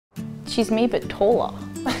She's me, but taller.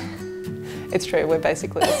 It's true, we're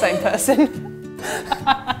basically the same person.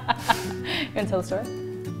 You want to tell the story?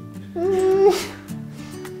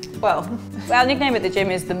 Well, our nickname at the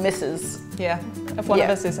gym is the Missus. Yeah, if one of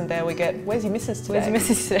us isn't there, we get, where's your missus today? Where's your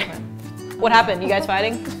missus today? What happened? You guys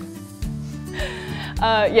fighting?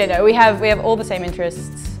 Yeah, no, we have all the same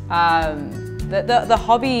interests. The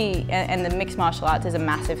hobby and the mixed martial arts is a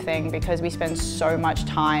massive thing because we spend so much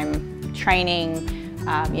time training.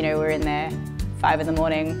 You know, we're in there 5 in the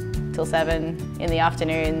morning till 7 in the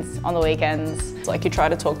afternoons, on the weekends. It's like you try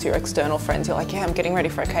to talk to your external friends, you're like, yeah, I'm getting ready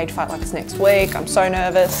for a cage fight like it's next week, I'm so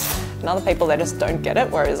nervous. And other people, they just don't get it,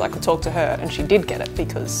 whereas I could talk to her and she did get it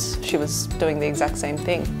because she was doing the exact same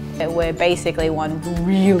thing. We're basically one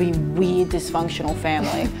really weird, dysfunctional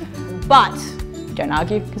family. But don't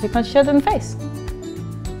argue because we punch each other in the face.